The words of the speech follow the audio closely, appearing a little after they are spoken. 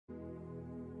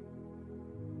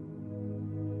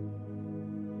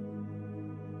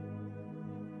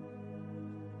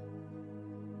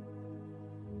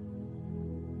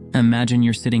Imagine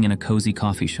you're sitting in a cozy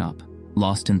coffee shop,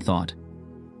 lost in thought,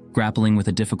 grappling with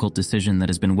a difficult decision that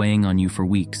has been weighing on you for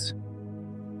weeks.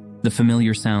 The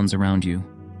familiar sounds around you,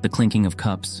 the clinking of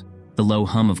cups, the low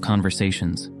hum of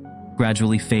conversations,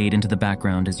 gradually fade into the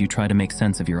background as you try to make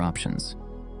sense of your options.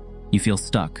 You feel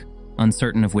stuck,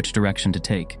 uncertain of which direction to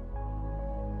take.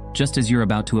 Just as you're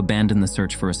about to abandon the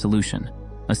search for a solution,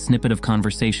 a snippet of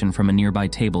conversation from a nearby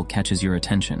table catches your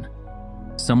attention.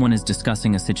 Someone is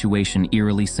discussing a situation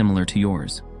eerily similar to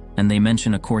yours, and they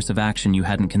mention a course of action you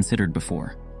hadn't considered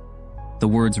before. The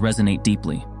words resonate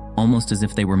deeply, almost as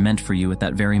if they were meant for you at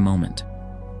that very moment.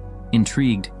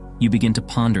 Intrigued, you begin to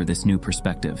ponder this new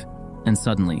perspective, and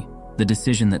suddenly, the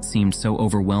decision that seemed so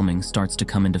overwhelming starts to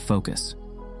come into focus.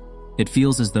 It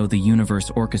feels as though the universe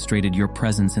orchestrated your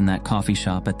presence in that coffee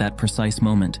shop at that precise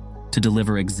moment to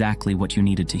deliver exactly what you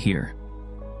needed to hear.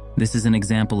 This is an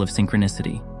example of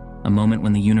synchronicity, a moment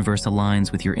when the universe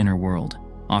aligns with your inner world,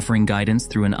 offering guidance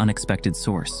through an unexpected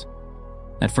source.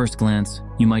 At first glance,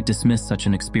 you might dismiss such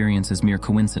an experience as mere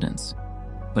coincidence,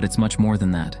 but it's much more than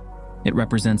that. It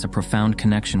represents a profound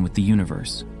connection with the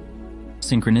universe.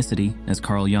 Synchronicity, as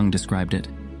Carl Jung described it,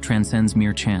 transcends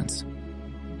mere chance,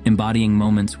 embodying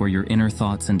moments where your inner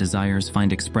thoughts and desires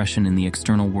find expression in the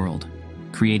external world,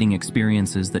 creating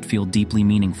experiences that feel deeply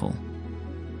meaningful.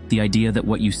 The idea that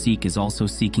what you seek is also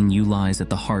seeking you lies at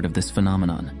the heart of this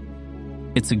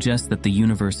phenomenon. It suggests that the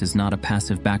universe is not a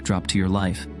passive backdrop to your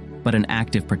life, but an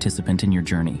active participant in your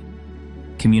journey,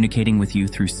 communicating with you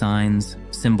through signs,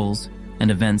 symbols,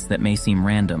 and events that may seem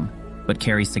random, but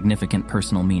carry significant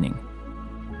personal meaning.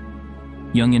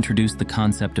 Jung introduced the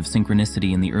concept of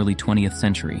synchronicity in the early 20th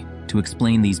century to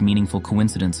explain these meaningful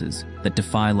coincidences that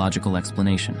defy logical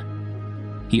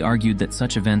explanation. He argued that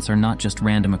such events are not just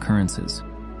random occurrences.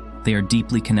 They are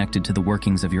deeply connected to the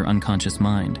workings of your unconscious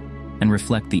mind and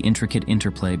reflect the intricate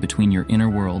interplay between your inner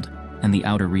world and the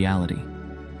outer reality.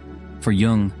 For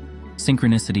Jung,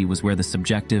 synchronicity was where the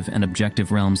subjective and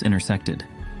objective realms intersected,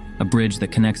 a bridge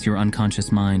that connects your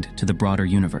unconscious mind to the broader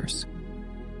universe.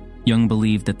 Jung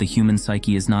believed that the human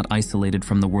psyche is not isolated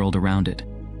from the world around it,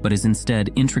 but is instead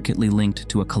intricately linked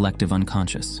to a collective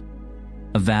unconscious,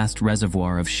 a vast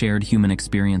reservoir of shared human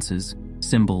experiences,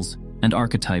 symbols, and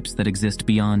archetypes that exist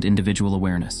beyond individual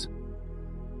awareness.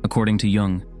 According to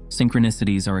Jung,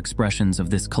 synchronicities are expressions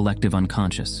of this collective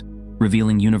unconscious,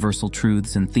 revealing universal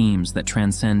truths and themes that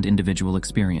transcend individual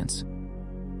experience.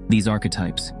 These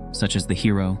archetypes, such as the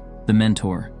hero, the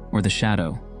mentor, or the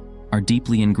shadow, are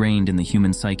deeply ingrained in the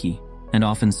human psyche and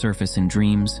often surface in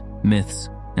dreams, myths,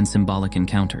 and symbolic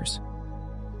encounters.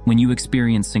 When you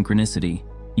experience synchronicity,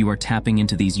 you are tapping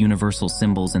into these universal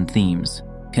symbols and themes,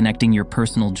 connecting your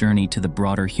personal journey to the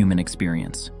broader human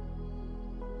experience.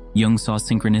 Jung saw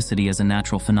synchronicity as a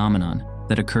natural phenomenon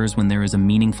that occurs when there is a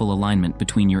meaningful alignment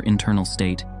between your internal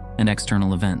state and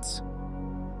external events.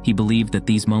 He believed that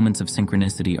these moments of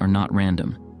synchronicity are not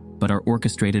random, but are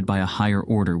orchestrated by a higher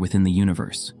order within the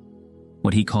universe,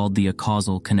 what he called the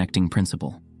acausal connecting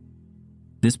principle.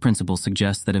 This principle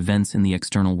suggests that events in the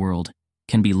external world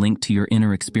can be linked to your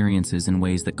inner experiences in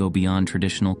ways that go beyond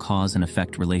traditional cause and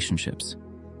effect relationships.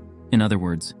 In other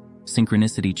words,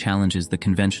 synchronicity challenges the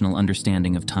conventional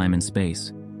understanding of time and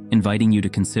space, inviting you to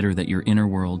consider that your inner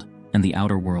world and the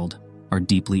outer world are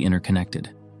deeply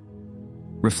interconnected.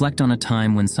 Reflect on a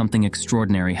time when something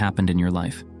extraordinary happened in your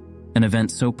life, an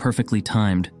event so perfectly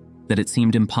timed that it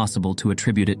seemed impossible to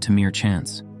attribute it to mere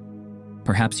chance.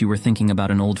 Perhaps you were thinking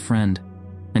about an old friend,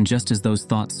 and just as those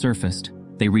thoughts surfaced,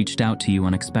 they reached out to you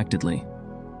unexpectedly.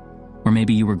 Or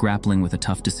maybe you were grappling with a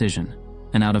tough decision,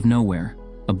 and out of nowhere,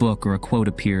 a book or a quote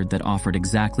appeared that offered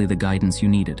exactly the guidance you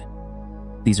needed.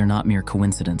 These are not mere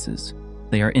coincidences.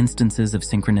 They are instances of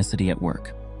synchronicity at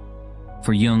work.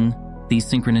 For Jung, these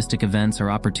synchronistic events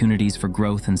are opportunities for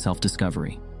growth and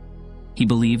self-discovery. He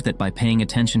believed that by paying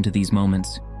attention to these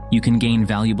moments, you can gain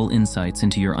valuable insights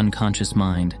into your unconscious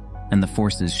mind and the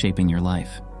forces shaping your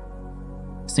life.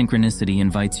 Synchronicity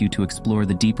invites you to explore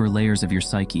the deeper layers of your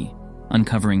psyche,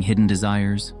 uncovering hidden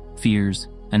desires, fears,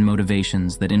 and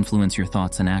motivations that influence your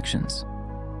thoughts and actions.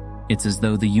 It's as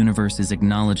though the universe is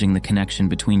acknowledging the connection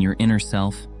between your inner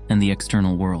self and the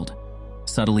external world,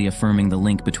 subtly affirming the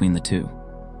link between the two.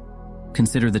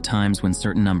 Consider the times when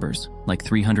certain numbers, like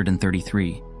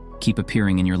 333, keep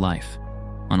appearing in your life,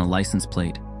 on a license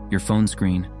plate, your phone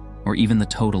screen, or even the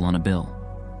total on a bill.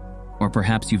 Or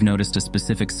perhaps you've noticed a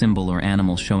specific symbol or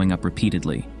animal showing up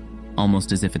repeatedly,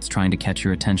 almost as if it's trying to catch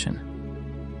your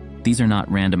attention. These are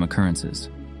not random occurrences.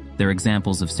 They're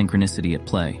examples of synchronicity at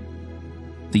play.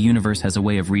 The universe has a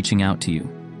way of reaching out to you,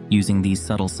 using these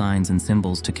subtle signs and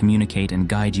symbols to communicate and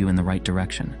guide you in the right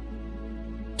direction.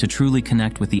 To truly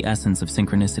connect with the essence of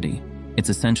synchronicity, it's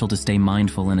essential to stay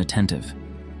mindful and attentive.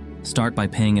 Start by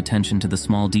paying attention to the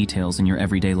small details in your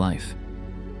everyday life.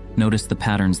 Notice the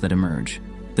patterns that emerge,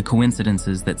 the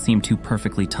coincidences that seem too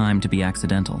perfectly timed to be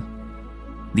accidental.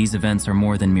 These events are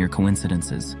more than mere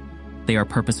coincidences. They are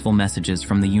purposeful messages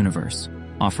from the universe,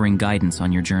 offering guidance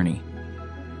on your journey.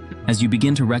 As you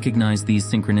begin to recognize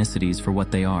these synchronicities for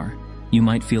what they are, you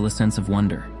might feel a sense of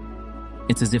wonder.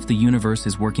 It's as if the universe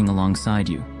is working alongside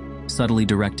you, subtly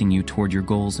directing you toward your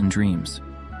goals and dreams.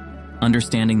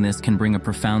 Understanding this can bring a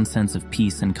profound sense of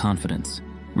peace and confidence,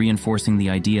 reinforcing the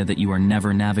idea that you are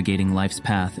never navigating life's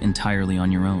path entirely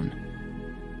on your own.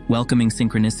 Welcoming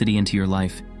synchronicity into your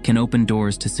life can open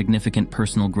doors to significant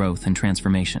personal growth and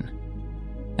transformation.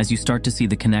 As you start to see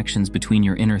the connections between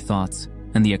your inner thoughts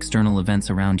and the external events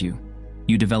around you,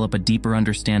 you develop a deeper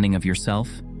understanding of yourself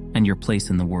and your place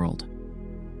in the world.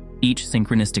 Each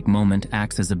synchronistic moment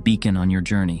acts as a beacon on your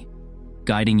journey,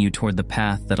 guiding you toward the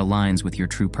path that aligns with your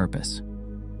true purpose.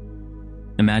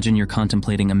 Imagine you're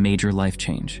contemplating a major life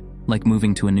change, like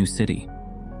moving to a new city.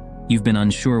 You've been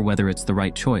unsure whether it's the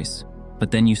right choice, but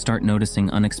then you start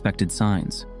noticing unexpected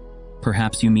signs.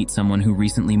 Perhaps you meet someone who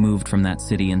recently moved from that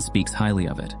city and speaks highly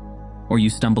of it, or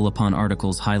you stumble upon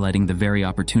articles highlighting the very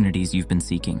opportunities you've been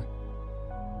seeking.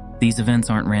 These events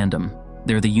aren't random.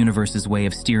 They're the universe's way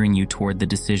of steering you toward the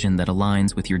decision that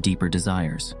aligns with your deeper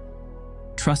desires.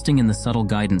 Trusting in the subtle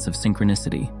guidance of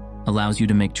synchronicity allows you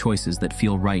to make choices that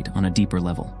feel right on a deeper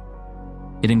level.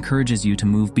 It encourages you to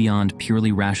move beyond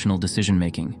purely rational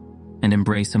decision-making and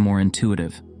embrace a more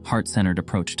intuitive, heart-centered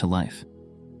approach to life.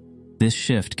 This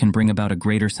shift can bring about a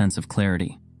greater sense of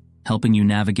clarity, helping you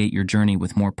navigate your journey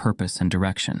with more purpose and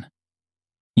direction.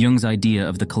 Jung's idea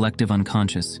of the collective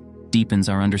unconscious deepens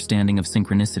our understanding of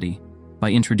synchronicity by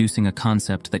introducing a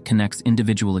concept that connects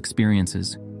individual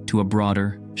experiences to a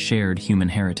broader, shared human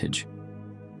heritage.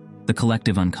 The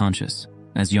collective unconscious,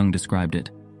 as Jung described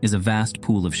it, is a vast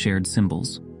pool of shared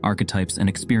symbols, archetypes, and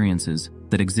experiences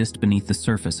that exist beneath the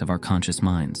surface of our conscious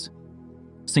minds.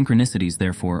 Synchronicities,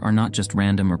 therefore, are not just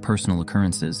random or personal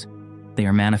occurrences. They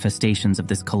are manifestations of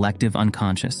this collective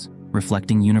unconscious,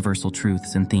 reflecting universal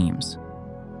truths and themes.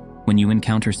 When you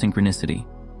encounter synchronicity,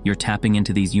 you're tapping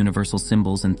into these universal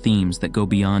symbols and themes that go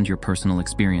beyond your personal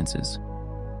experiences.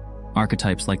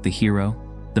 Archetypes like the hero,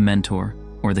 the mentor,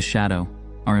 or the shadow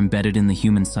are embedded in the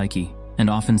human psyche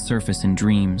and often surface in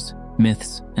dreams,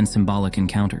 myths, and symbolic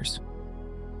encounters.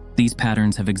 These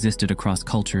patterns have existed across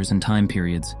cultures and time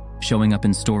periods, showing up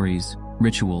in stories,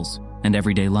 rituals, and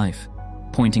everyday life,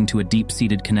 pointing to a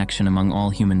deep-seated connection among all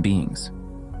human beings.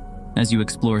 As you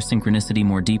explore synchronicity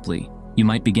more deeply, you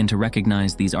might begin to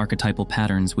recognize these archetypal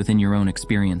patterns within your own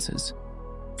experiences.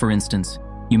 For instance,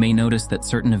 you may notice that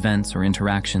certain events or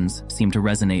interactions seem to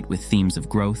resonate with themes of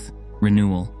growth,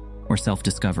 renewal, or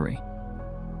self-discovery.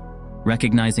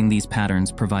 Recognizing these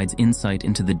patterns provides insight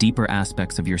into the deeper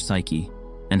aspects of your psyche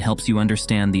and helps you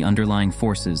understand the underlying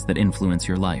forces that influence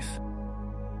your life.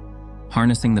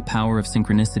 Harnessing the power of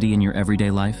synchronicity in your everyday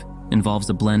life involves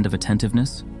a blend of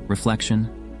attentiveness, reflection,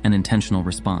 and intentional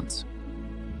response.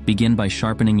 Begin by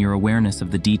sharpening your awareness of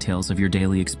the details of your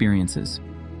daily experiences.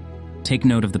 Take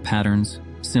note of the patterns,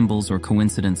 symbols, or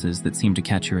coincidences that seem to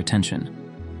catch your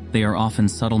attention. They are often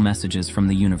subtle messages from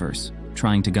the universe,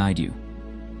 trying to guide you.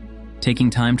 Taking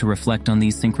time to reflect on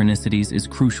these synchronicities is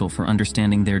crucial for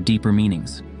understanding their deeper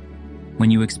meanings.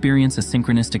 When you experience a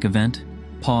synchronistic event,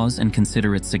 pause and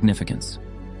consider its significance.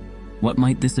 What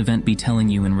might this event be telling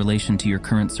you in relation to your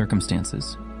current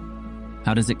circumstances?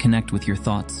 How does it connect with your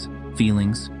thoughts,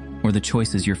 feelings, or the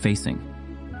choices you're facing?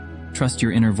 Trust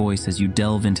your inner voice as you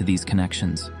delve into these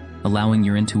connections, allowing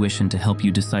your intuition to help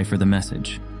you decipher the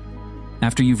message.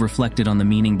 After you've reflected on the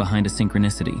meaning behind a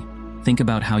synchronicity, think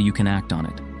about how you can act on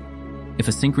it. If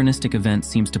a synchronistic event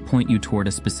seems to point you toward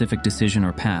a specific decision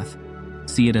or path,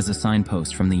 see it as a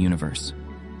signpost from the universe.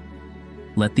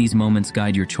 Let these moments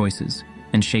guide your choices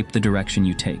and shape the direction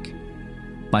you take.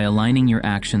 By aligning your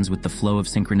actions with the flow of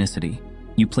synchronicity,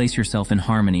 you place yourself in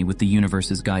harmony with the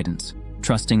universe's guidance,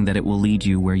 trusting that it will lead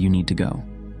you where you need to go.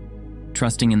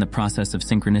 Trusting in the process of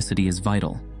synchronicity is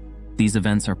vital. These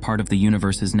events are part of the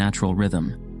universe's natural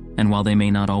rhythm, and while they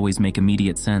may not always make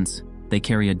immediate sense, they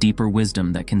carry a deeper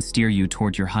wisdom that can steer you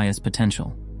toward your highest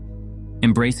potential.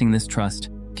 Embracing this trust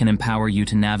can empower you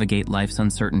to navigate life's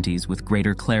uncertainties with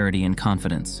greater clarity and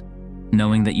confidence,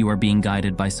 knowing that you are being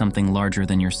guided by something larger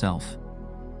than yourself.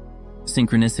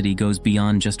 Synchronicity goes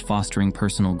beyond just fostering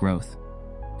personal growth.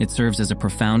 It serves as a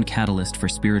profound catalyst for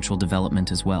spiritual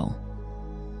development as well.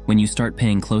 When you start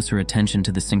paying closer attention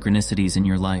to the synchronicities in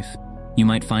your life, you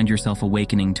might find yourself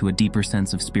awakening to a deeper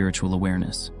sense of spiritual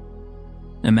awareness.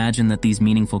 Imagine that these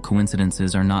meaningful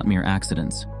coincidences are not mere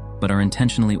accidents, but are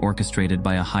intentionally orchestrated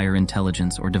by a higher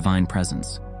intelligence or divine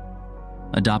presence.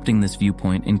 Adopting this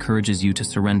viewpoint encourages you to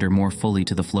surrender more fully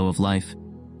to the flow of life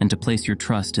and to place your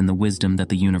trust in the wisdom that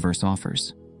the universe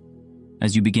offers.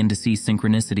 As you begin to see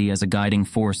synchronicity as a guiding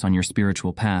force on your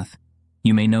spiritual path,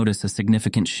 you may notice a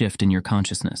significant shift in your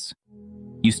consciousness.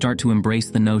 You start to embrace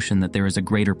the notion that there is a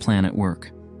greater plan at work,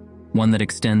 one that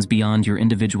extends beyond your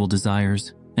individual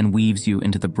desires and weaves you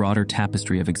into the broader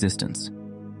tapestry of existence.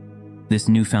 This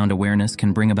newfound awareness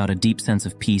can bring about a deep sense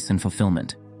of peace and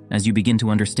fulfillment, as you begin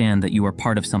to understand that you are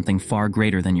part of something far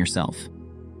greater than yourself.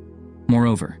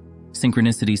 Moreover,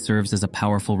 synchronicity serves as a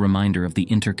powerful reminder of the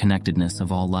interconnectedness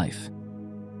of all life.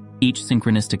 Each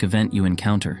synchronistic event you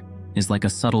encounter is like a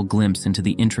subtle glimpse into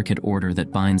the intricate order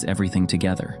that binds everything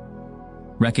together.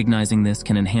 Recognizing this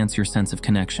can enhance your sense of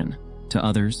connection to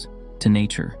others, to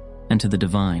nature, and to the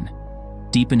divine,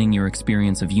 deepening your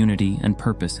experience of unity and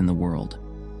purpose in the world.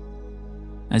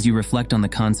 As you reflect on the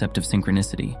concept of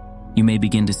synchronicity, you may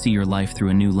begin to see your life through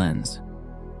a new lens.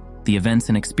 The events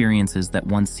and experiences that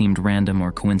once seemed random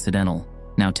or coincidental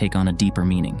now take on a deeper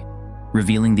meaning,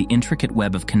 revealing the intricate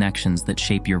web of connections that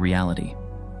shape your reality.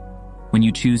 When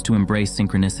you choose to embrace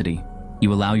synchronicity,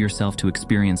 you allow yourself to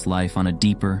experience life on a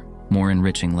deeper, more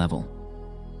enriching level.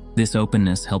 This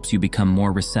openness helps you become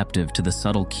more receptive to the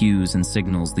subtle cues and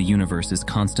signals the universe is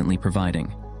constantly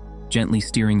providing, gently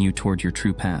steering you toward your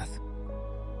true path.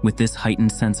 With this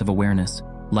heightened sense of awareness,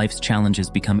 life's challenges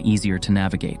become easier to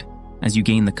navigate, as you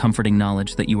gain the comforting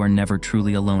knowledge that you are never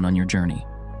truly alone on your journey.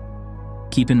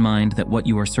 Keep in mind that what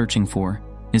you are searching for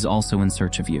is also in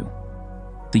search of you.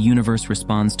 The universe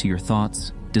responds to your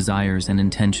thoughts, desires, and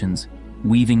intentions,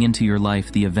 weaving into your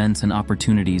life the events and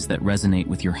opportunities that resonate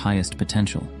with your highest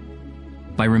potential.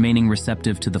 By remaining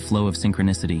receptive to the flow of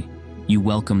synchronicity, you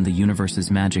welcome the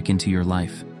universe's magic into your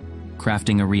life,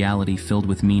 crafting a reality filled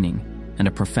with meaning and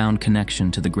a profound connection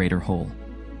to the greater whole.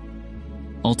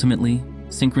 Ultimately,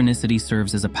 synchronicity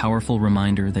serves as a powerful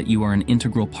reminder that you are an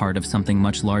integral part of something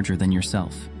much larger than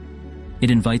yourself.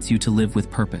 It invites you to live with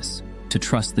purpose, to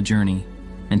trust the journey,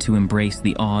 and to embrace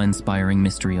the awe-inspiring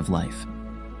mystery of life.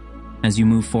 As you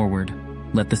move forward,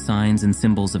 let the signs and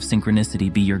symbols of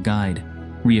synchronicity be your guide,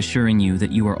 reassuring you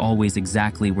that you are always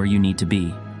exactly where you need to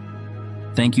be.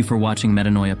 Thank you for watching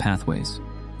Metanoia Pathways.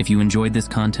 If you enjoyed this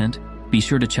content, be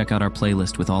sure to check out our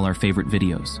playlist with all our favorite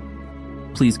videos.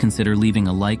 Please consider leaving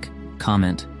a like,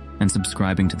 comment, and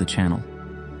subscribing to the channel.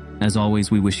 As always,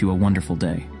 we wish you a wonderful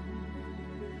day.